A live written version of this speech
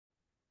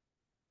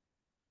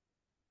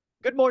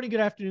Good morning, good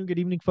afternoon, good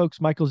evening,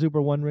 folks. Michael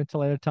Zuber, one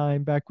rental at a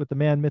time, back with the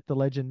man, myth, the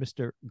legend,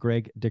 Mr.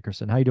 Greg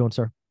Dickerson. How you doing,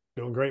 sir?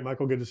 Doing great,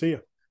 Michael. Good to see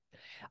you.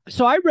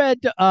 So I read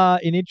an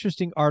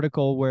interesting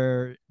article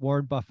where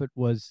Warren Buffett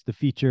was the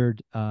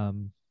featured, I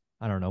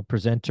don't know,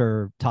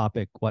 presenter,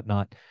 topic,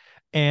 whatnot,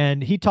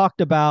 and he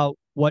talked about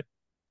what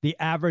the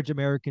average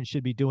American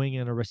should be doing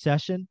in a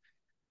recession.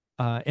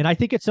 And I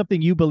think it's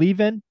something you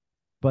believe in,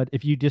 but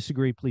if you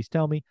disagree, please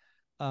tell me.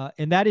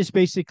 And that is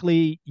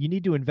basically you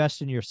need to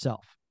invest in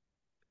yourself,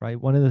 right?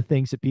 One of the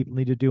things that people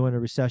need to do in a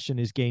recession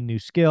is gain new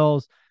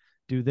skills,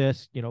 do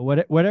this,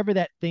 whatever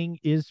that thing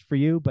is for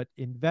you, but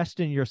invest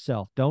in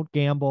yourself. Don't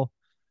gamble.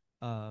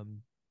 Um,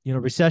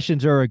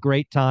 Recessions are a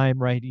great time,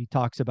 right? He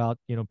talks about,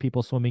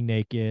 people swimming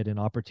naked and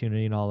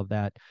opportunity and all of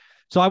that.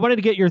 So I wanted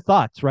to get your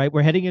thoughts, right?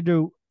 We're heading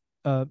into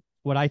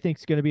what I think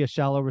is going to be a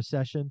shallow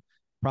recession,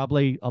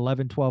 probably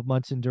 11, 12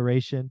 months in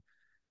duration.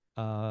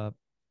 Uh,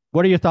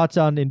 what are your thoughts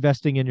on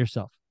investing in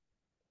yourself?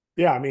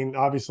 Yeah, I mean,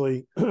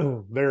 obviously,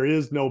 there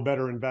is no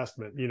better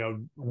investment.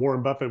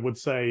 Warren Buffett would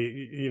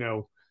say,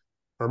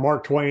 or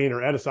Mark Twain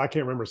or Edison, I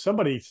can't remember.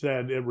 Somebody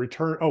said it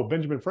return. Oh,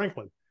 Benjamin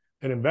Franklin,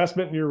 an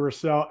investment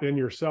in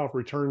yourself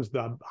returns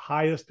the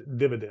highest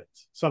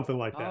dividends. Something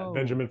like that. Oh,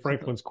 Benjamin something.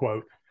 Franklin's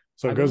quote.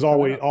 So I it will goes look all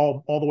for the that way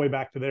up. all the way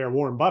back to there.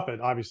 Warren Buffett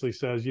obviously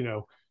says,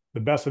 the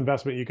best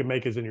investment you can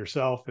make is in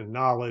yourself and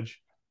knowledge,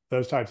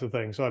 those types of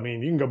things. So I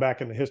mean, you can go back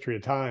in the history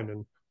of time,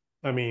 and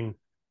I mean,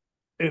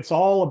 it's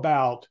all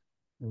about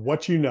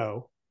what you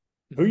know,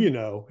 who Mhm. you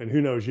know, and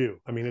who knows you.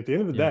 I mean, at the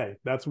end of the Yeah. day,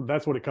 that's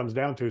what it comes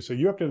down to. So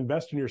you have to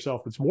invest in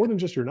yourself. It's more than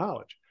just your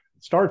knowledge.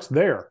 It starts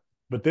there,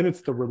 but then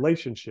it's the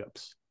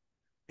relationships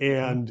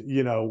Mhm.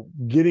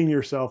 and getting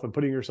yourself and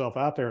putting yourself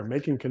out there and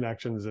making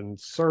connections and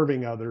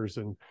serving others.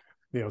 And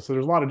so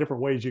there's a lot of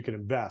different ways you can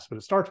invest, but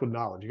it starts with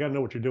knowledge. You got to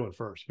know what you're doing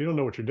first. If you don't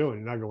know what you're doing,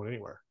 you're not going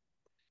anywhere.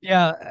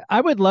 Yeah, I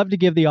would love to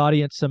give the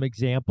audience some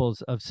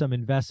examples of some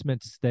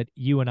investments that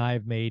you and I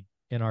have made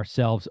in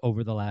ourselves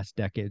over the last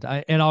decade.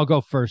 And I'll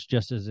go first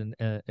just as an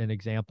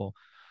example.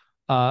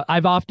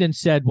 I've often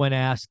said when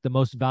asked the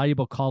most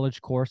valuable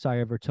college course I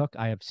ever took,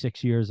 I have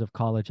 6 years of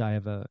college. I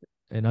have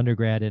an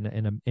undergrad and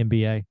an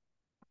MBA,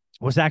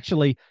 was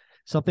actually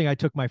something I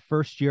took my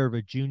first year of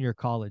a junior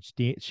college.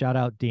 Shout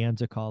out De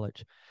Anza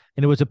College.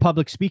 And it was a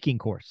public speaking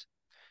course.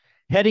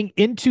 Heading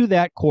into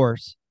that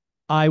course,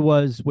 I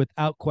was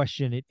without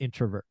question an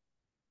introvert,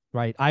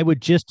 right? I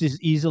would just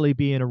as easily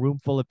be in a room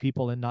full of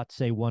people and not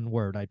say one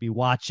word. I'd be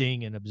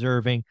watching and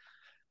observing,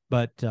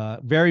 but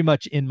very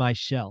much in my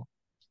shell.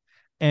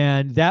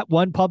 And that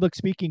one public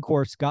speaking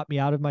course got me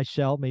out of my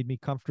shell, made me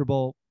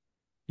comfortable,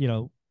 you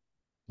know,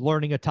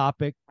 learning a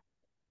topic,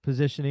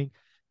 positioning,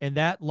 and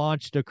that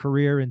launched a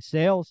career in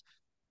sales.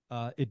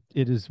 It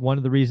is one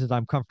of the reasons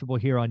I'm comfortable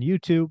here on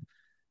YouTube.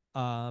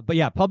 But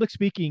yeah, public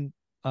speaking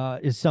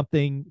is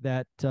something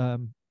that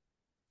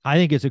I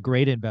think is a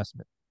great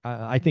investment.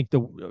 I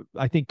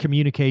think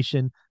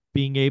communication,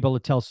 being able to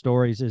tell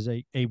stories, is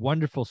a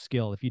wonderful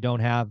skill. If you don't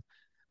have,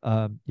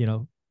 you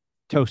know,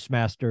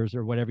 Toastmasters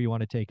or whatever you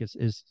want to take,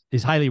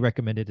 is highly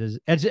recommended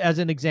as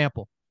an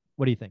example.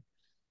 What do you think?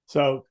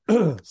 So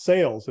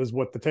sales is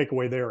what the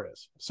takeaway there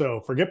is.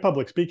 So forget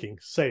public speaking,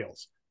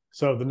 sales.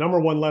 So the number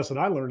one lesson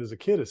I learned as a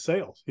kid is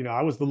sales.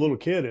 I was the little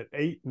kid at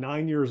 8,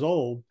 9 years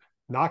old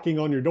knocking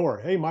on your door.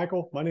 Hey,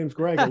 Michael, my name's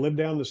Greg. I live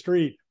down the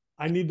street.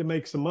 I need to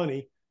make some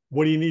money.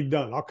 What do you need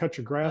done? I'll cut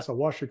your grass. I'll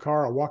wash your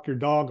car. I'll walk your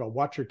dog. I'll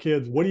watch your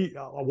kids.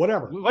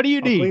 Whatever. What do you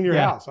I'll need? clean your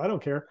Yeah, house. I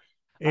don't care.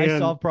 I And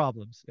solve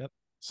problems. Yep.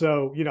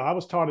 so, I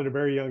was taught at a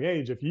very young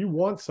age, if you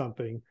want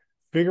something,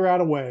 figure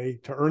out a way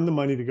to earn the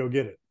money to go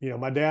get it.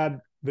 My dad,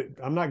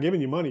 I'm not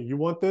giving you money. You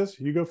want this,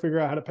 you go figure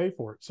out how to pay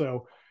for it.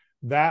 So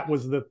that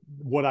was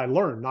what I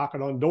learned,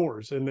 knocking on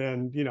doors. And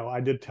then, I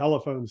did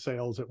telephone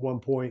sales at one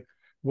point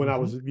when I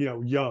Hmm. was,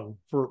 young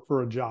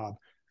for a job.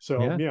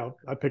 So, Yeah.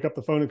 I pick up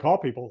the phone and call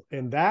people.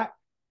 And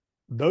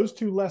those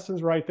two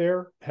lessons right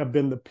there have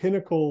been the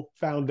pinnacle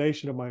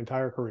foundation of my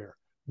entire career.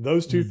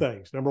 Those two Mm.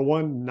 things. Number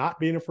one, not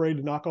being afraid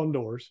to knock on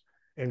doors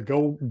and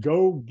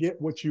go get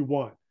what you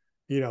want.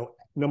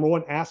 Number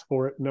one, ask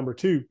for it. Number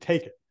two,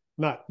 take it.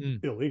 Not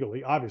Mm.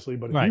 illegally, obviously,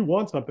 but if Right. you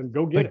want something,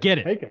 go get But it. get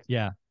it. Take it.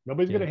 Yeah.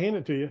 Nobody's going Yeah. to hand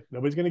it to you.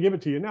 Nobody's going to give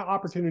it to you. Now,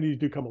 opportunities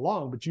do come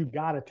along, but you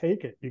got to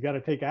take it. You got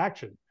to take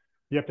action.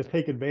 You have to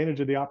take advantage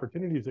of the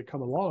opportunities that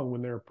come along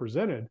when they're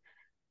presented.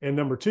 And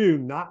number two,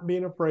 not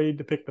being afraid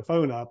to pick the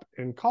phone up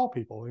and call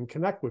people and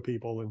connect with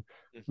people and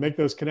Hmm. make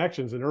those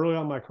connections. And early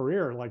on in my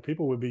career, like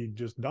people would be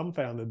just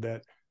dumbfounded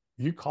that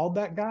you called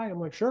that guy. I'm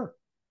like, sure.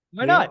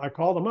 Why not? I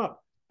called him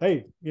up.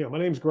 Hey, my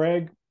name's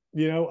Greg.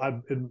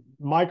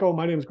 Michael,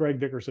 my name's Greg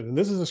Dickerson. And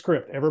this is a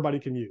script everybody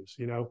can use,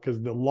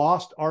 because the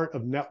lost art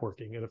of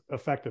networking and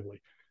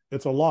effectively,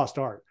 it's a lost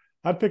art.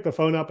 I'd pick the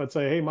phone up. I'd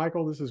say, hey,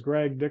 Michael, this is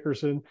Greg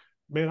Dickerson.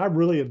 Man, I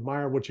really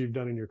admire what you've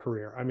done in your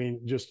career. I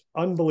mean, just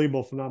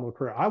unbelievable, phenomenal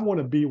career. I want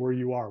to be where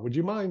you are. Would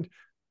you mind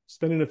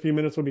spending a few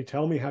minutes with me?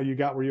 Tell me how you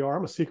got where you are.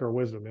 I'm a seeker of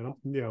wisdom,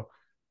 man.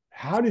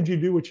 How did you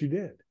do what you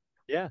did?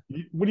 Yeah.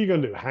 What are you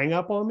going to do? Hang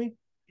up on me?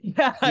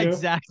 Yeah, You know?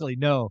 exactly.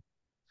 No.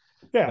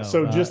 Yeah. No,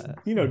 So just,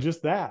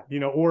 just that,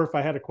 or if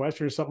I had a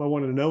question or something I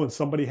wanted to know and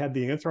somebody had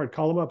the answer, I'd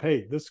call them up.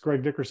 Hey, this is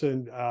Greg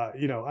Dickerson.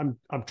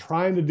 I'm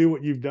trying to do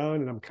what you've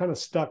done and I'm kind of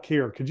stuck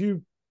here. Could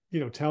you,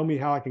 tell me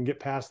how I can get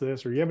past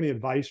this? Or you have any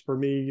advice for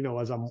me,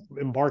 as I'm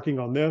embarking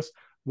on this,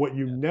 what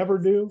you never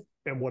do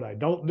and what I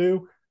don't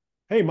do?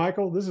 Hey,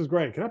 Michael, this is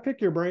Greg. Can I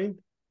pick your brain?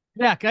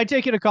 Yeah. Can I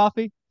take you to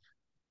coffee?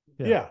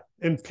 Yeah.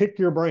 And pick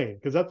your brain,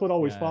 because that's what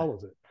always Yeah.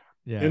 follows it.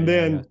 Yeah. And Yeah.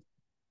 Yeah.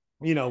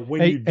 then,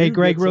 when Hey, you hey, do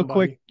Greg, get real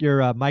quick, somebody,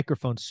 your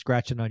microphone's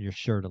scratching on your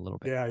shirt a little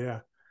bit. yeah, yeah.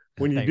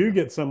 When you There you do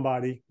go. get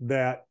somebody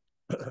that,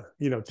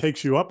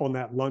 takes you up on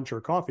that lunch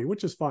or coffee,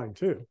 which is fine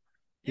too,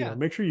 Yeah.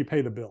 make sure you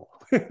pay the bill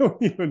when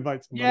you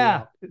invite somebody Yeah.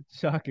 out. It's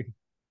shocking.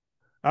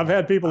 I've Yeah.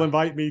 had people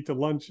invite me to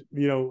lunch,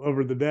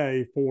 over the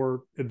day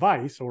for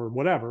advice or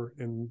whatever,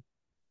 and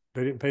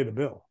they didn't pay the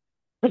bill.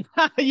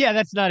 Yeah,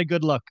 that's not a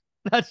good look.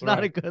 That's not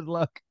a Right. good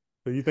look.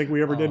 So you think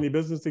we ever did Oh, any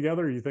business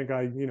together? Or you think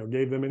I,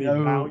 gave them any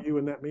no. value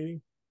in that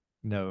meeting?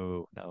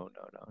 No, no,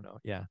 no, no, no.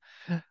 Yeah.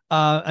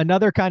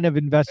 Another kind of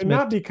And investment.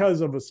 not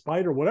because of a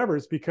spite or whatever.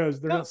 It's because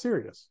they're No, not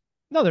serious.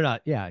 no, they're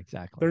not. Yeah,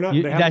 exactly.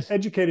 They haven't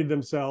educated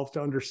themselves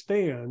to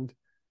understand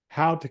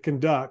how to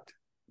conduct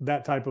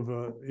that type of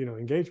a,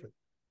 engagement.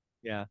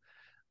 Yeah.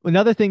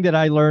 Another thing that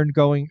I learned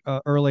going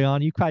early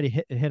on, you kind of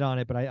hit on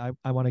it, but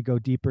I want to go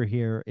deeper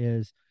here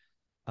is,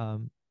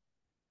 um,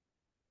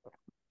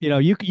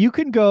 you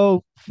can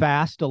go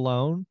fast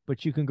alone,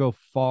 but you can go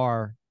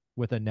far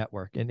with a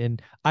network.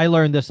 And I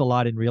learned this a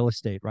lot in real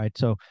estate, right?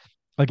 So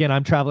again,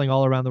 I'm traveling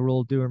all around the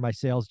world doing my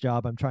sales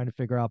job. I'm trying to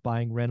figure out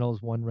buying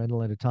rentals, one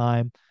rental at a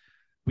time.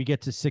 We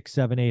get to 6,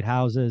 7, 8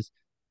 houses,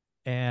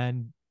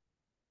 and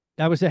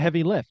that was a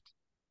heavy lift.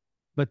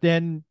 But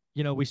then,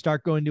 we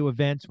start going to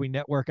events, we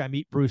network. I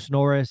meet Bruce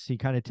Norris. He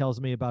kind of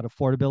tells me about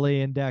affordability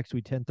index. We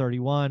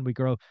 1031, we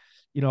grow,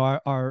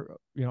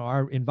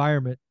 our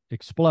environment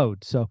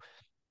explodes. So,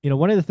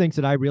 one of the things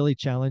that I really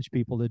challenge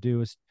people to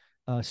do is,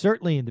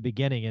 certainly in the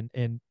beginning,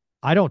 and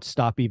I don't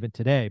stop even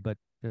today, but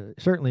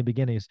certainly in the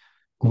beginning, is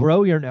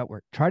grow your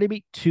network. Try to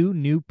meet 2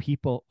 new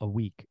people a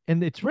week.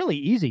 And it's really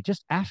easy.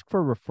 Just ask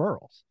for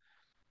referrals,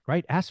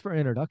 right? Ask for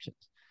introductions.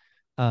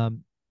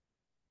 Um,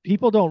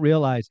 People don't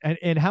realize,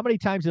 and how many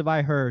times have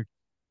I heard,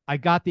 I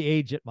got the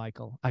agent,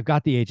 Michael. I've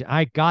got the agent.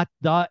 I got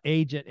the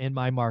agent in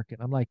my market.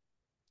 I'm like,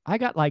 I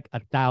got like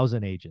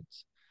 1,000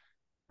 agents,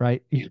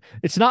 right?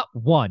 It's not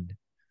one.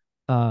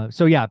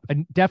 So yeah,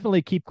 and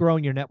definitely keep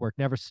growing your network.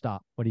 Never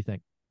stop. What do you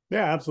think?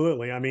 Yeah,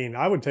 absolutely. I mean,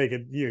 I would take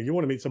it, you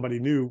want to meet somebody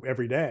new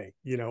every day,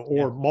 Yeah.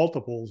 or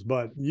multiples,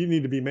 but you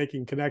need to be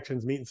making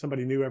connections, meeting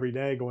somebody new every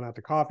day, going out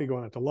to coffee,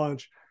 going out to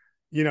lunch.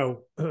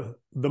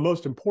 The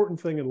most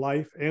important thing in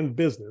life and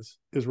business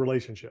is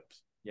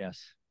relationships.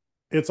 Yes.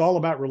 It's all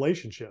about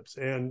relationships.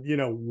 And,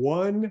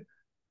 one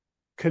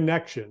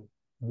connection,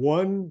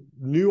 one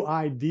new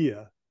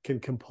idea can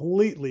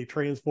completely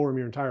transform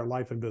your entire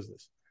life and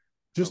business.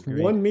 Just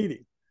Agreed. one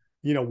meeting,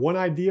 one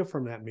idea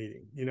from that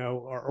meeting,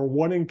 or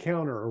one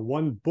encounter or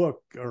one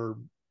book or,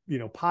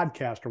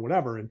 podcast or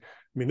whatever. And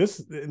I mean,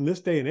 in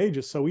this day and age,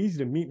 it's so easy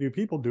to meet new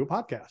people, do a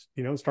podcast,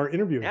 start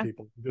interviewing Yeah.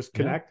 people, just Yeah.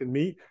 connect and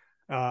meet,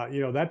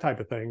 that type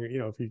of thing,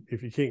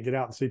 if you can't get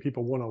out and see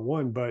people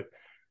one-on-one. But,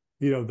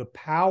 the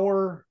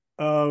power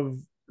of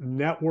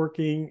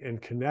networking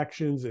and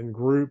connections and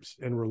groups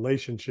and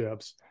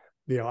relationships,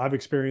 I've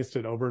experienced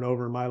it over and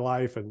over in my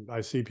life, and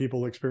I see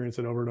people experience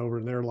it over and over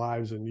in their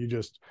lives. And you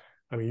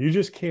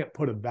just can't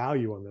put a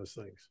value on those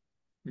things.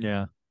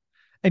 Yeah.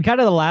 And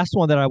kind of the last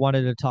one that I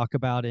wanted to talk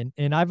about,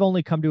 and I've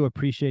only come to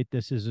appreciate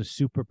this as a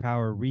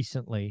superpower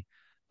recently,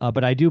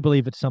 but I do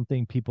believe it's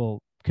something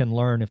people can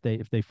learn if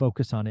they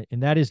focus on it,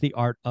 and that is the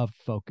art of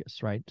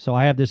focus, right? So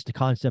I have this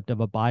concept of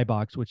a buy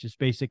box, which is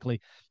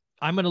basically,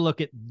 I'm going to look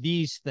at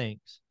these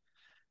things,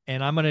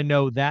 and I'm going to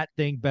know that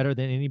thing better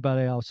than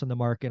anybody else in the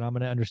market. I'm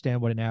going to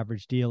understand what an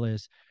average deal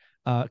is.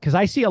 Because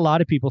I see a lot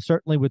of people,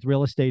 certainly with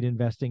real estate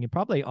investing and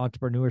probably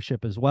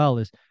entrepreneurship as well,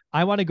 is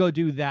I want to go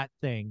do that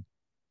thing.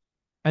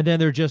 And then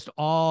they're just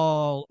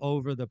all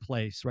over the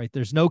place, right?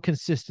 There's no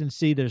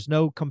consistency. There's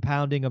no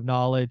compounding of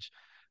knowledge.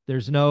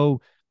 There's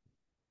no,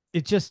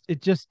 it's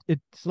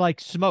like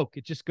smoke.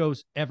 It just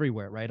goes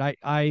everywhere, right?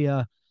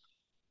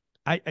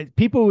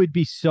 People would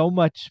be so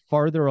much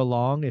farther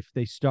along if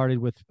they started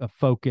with a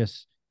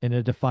focus in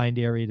a defined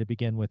area to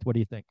begin with. What do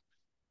you think?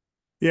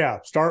 Yeah,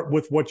 start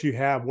with what you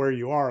have where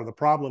you are. The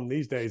problem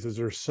these days is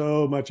there's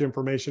so much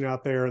information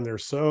out there, and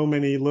there's so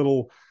many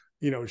little,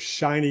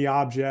 shiny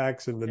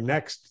objects and the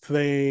next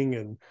thing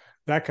and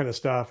that kind of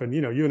stuff. And,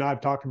 you and I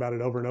have talked about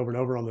it over and over and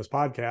over on this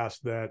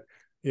podcast that,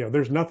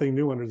 there's nothing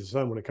new under the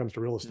sun when it comes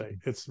to real estate.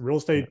 It's real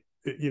estate,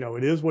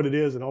 it is what it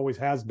is and always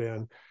has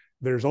been.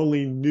 There's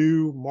only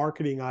new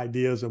marketing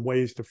ideas and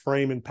ways to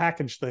frame and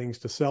package things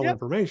to sell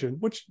information,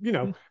 which,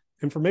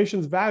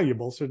 information's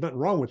valuable. So there's nothing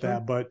wrong with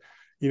that. But,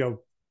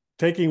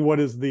 taking what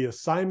is the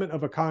assignment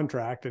of a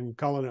contract and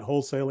calling it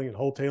wholesaling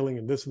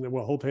and this and that.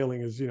 Well,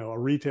 wholesaling is, a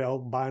retail,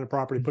 buying a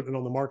property, putting it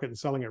on the market and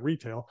selling it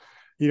retail,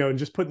 and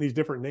just putting these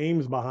different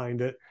names behind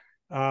it,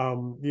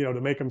 to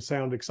make them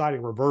sound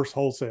exciting. Reverse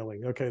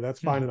wholesaling. Okay, that's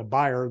finding a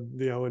buyer,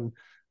 and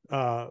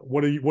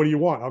what do you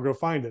want? I'll go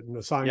find it and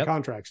assign Yep.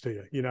 contracts to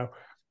you, you know?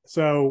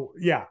 So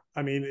yeah,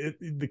 I mean,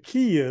 the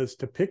key is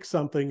to pick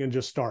something and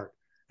just start.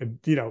 And,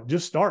 you know,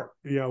 just start,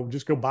 you know,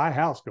 just go buy a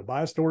house, go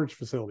buy a storage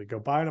facility, go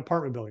buy an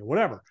apartment building,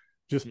 whatever.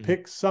 Just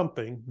pick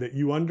something that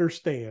you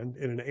understand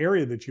in an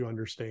area that you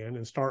understand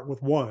and start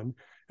with one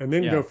and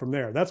then go from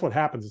there. That's what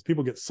happens is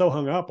people get so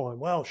hung up on,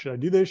 well, should I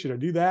do this? Should I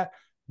do that?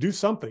 Do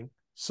something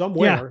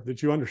somewhere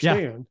that you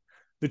understand,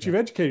 that you've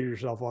educated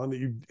yourself on, that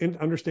you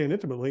understand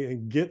intimately,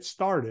 and get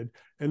started,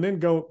 and then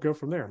go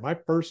from there. My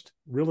first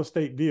real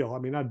estate deal, I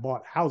mean, I'd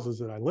bought houses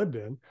that I lived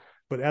in,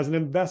 but as an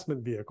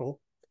investment vehicle,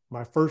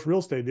 my first real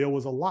estate deal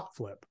was a lot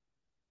flip.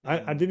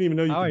 I didn't even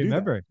know you could do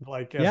that.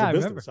 Like as a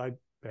business, I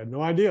had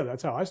no idea.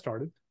 That's how I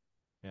started.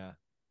 Yeah.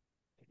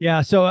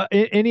 Yeah. So,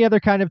 any other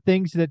kind of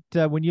things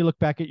that when you look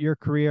back at your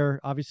career,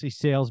 obviously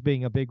sales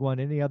being a big one,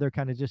 any other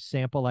kind of just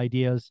sample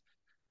ideas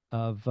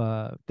of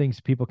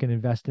things people can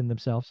invest in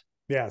themselves?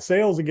 Yeah,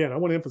 sales again. I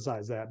want to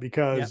emphasize that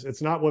because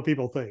it's not what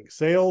people think.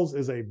 Sales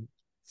is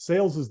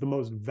the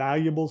most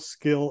valuable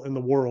skill in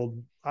the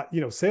world.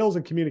 You know, sales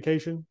and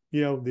communication.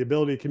 You know, the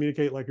ability to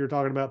communicate, like you're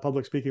talking about,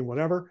 public speaking,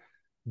 whatever.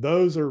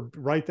 Those are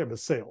right there with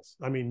sales.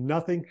 I mean,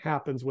 nothing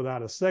happens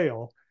without a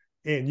sale,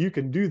 and you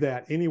can do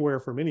that anywhere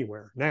from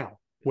anywhere now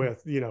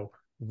with, you know,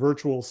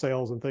 virtual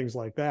sales and things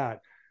like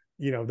that.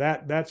 You know,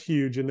 that's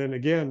huge. And then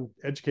again,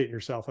 educating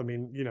yourself. I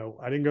mean, you know,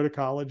 I didn't go to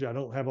college. I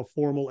don't have a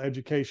formal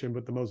education,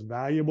 but the most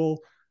valuable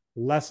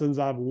lessons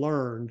I've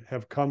learned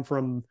have come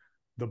from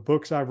the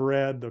books I've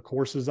read, the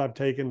courses I've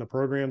taken, the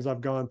programs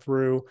I've gone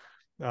through,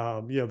 you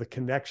know, the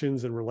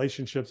connections and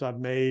relationships I've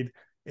made,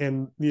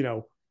 and, you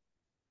know,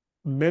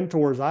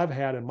 mentors I've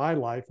had in my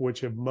life,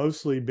 which have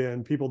mostly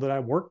been people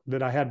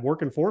that I had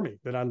working for me,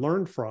 that I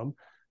learned from,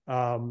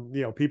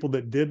 you know, people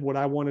that did what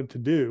I wanted to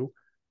do.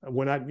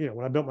 When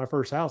I built my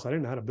first house, I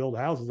didn't know how to build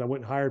houses. I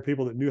went and hired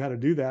people that knew how to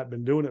do that,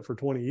 been doing it for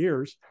 20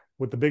 years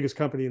with the biggest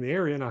company in the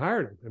area. And I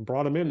hired them and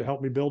brought them in to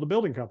help me build a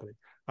building company.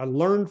 I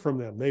learned from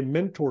them. They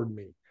mentored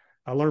me.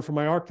 I learned from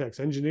my architects,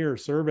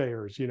 engineers,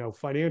 surveyors, you know,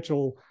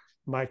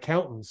 my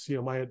accountants, you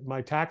know,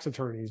 my tax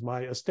attorneys,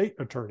 my estate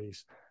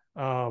attorneys,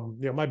 you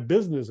know, my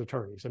business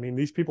attorneys. I mean,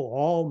 these people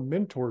all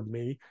mentored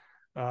me.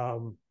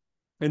 And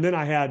then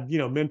I had, you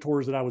know,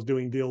 mentors that I was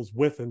doing deals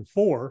with and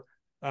for,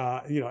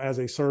 you know, as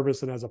a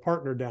service and as a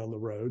partner down the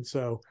road.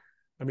 So,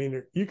 I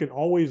mean, you can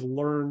always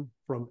learn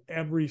from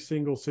every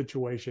single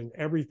situation,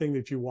 everything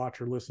that you watch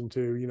or listen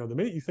to. You know, the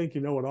minute you think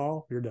you know it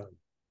all, you're done.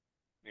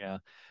 Yeah.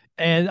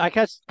 And I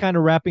guess kind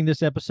of wrapping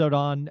this episode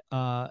on,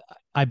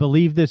 I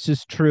believe this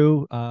is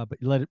true, but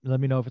let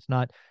me know if it's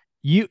not.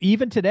 You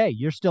even today,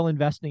 you're still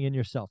investing in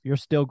yourself. You're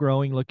still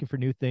growing, looking for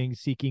new things,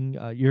 seeking.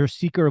 You're a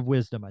seeker of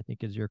wisdom, I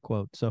think, is your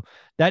quote. So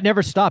that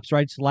never stops,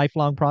 right? It's a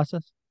lifelong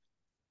process.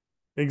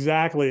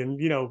 Exactly. And,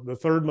 you know, the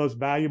third most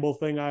valuable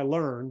thing I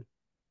learned: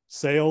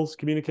 sales,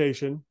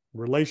 communication,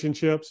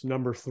 relationships.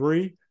 Number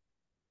three,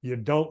 you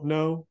don't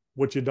know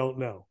what you don't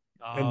know.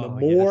 And the Oh,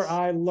 more yes.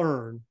 I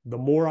learn, the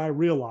more I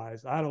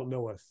realize I don't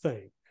know a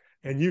thing.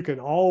 And you can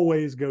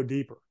always go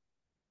deeper.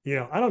 You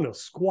know, I don't know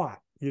squat.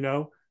 You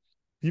know,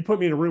 you put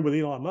me in a room with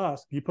Elon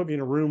Musk, you put me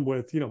in a room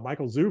with, you know,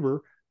 Michael Zuber,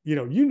 you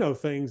know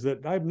things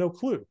that I have no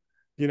clue.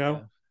 You Yeah.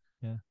 know,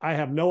 Yeah. I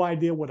have no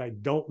idea what I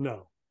don't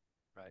know.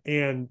 Right.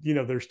 And, you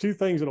know, there's two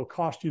things that'll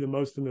cost you the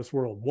most in this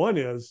world. One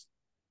is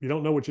you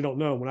don't know what you don't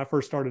know. When I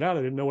first started out, I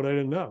didn't know what I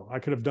didn't know. I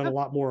could have done a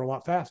lot more, a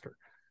lot faster.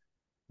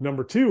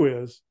 Number two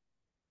is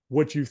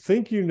what you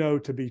think you know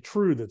to be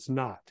true that's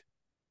not.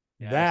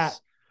 That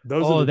Yes.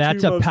 those are Oh, the two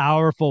that's a most,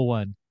 powerful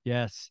one.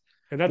 Yes.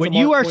 and that's a When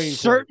you Mark are Twain quote.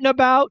 certain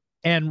about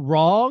and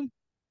wrong,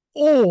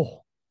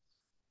 oh,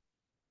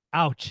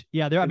 ouch.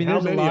 Yeah, I And mean, how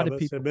there's a many lot of of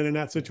us have people. been in that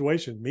Yeah.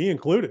 situation, me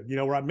included? You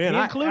know, where man, Me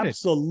I included.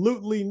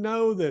 absolutely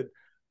know that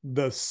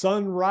the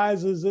sun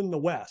rises in the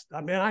west.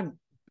 I mean,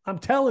 I'm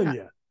telling Yeah.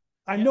 you,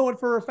 I Yeah. know it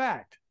for a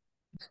fact.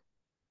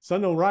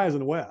 Sun don't rise in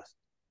the west.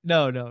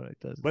 No, it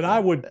doesn't. But I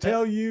Yeah. would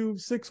tell you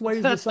 6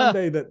 ways to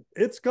Sunday that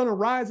it's going to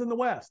rise in the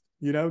West,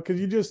 you know, because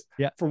you just,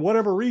 Yeah. for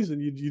whatever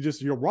reason,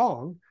 you're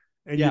wrong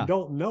and you Yeah.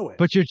 don't know it.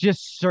 But you're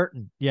just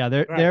certain. Yeah.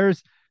 Right.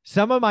 There's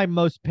some of my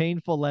most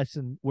painful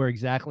lessons were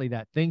exactly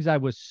that. Things I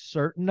was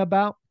certain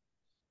about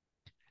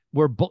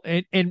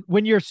and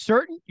when you're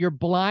certain, you're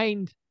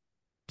blind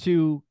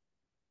to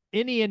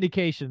any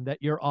indication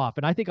that you're off.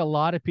 And I think a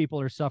lot of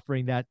people are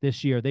suffering that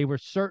this year. They were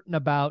certain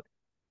about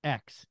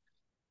X.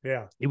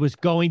 Yeah. It was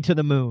going to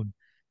the moon.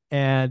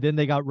 And then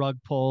they got rug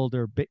pulled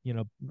there's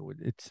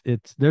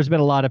been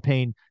a lot of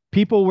pain.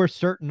 People were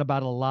certain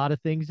about a lot of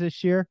things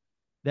this year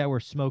that were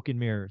smoke and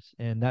mirrors.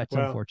 And that's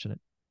Well, unfortunate.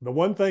 the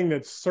one thing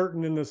that's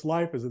certain in this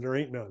life is that there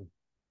ain't none.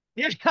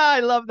 Yeah, I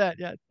love that.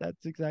 Yeah,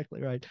 that's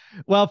exactly right.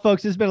 Well,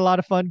 folks, it's been a lot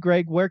of fun.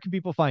 Greg, where can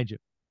people find you?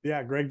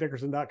 Yeah.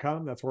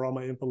 GregDickerson.com. That's where all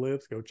my info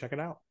lives. Go check it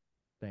out.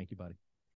 Thank you, buddy.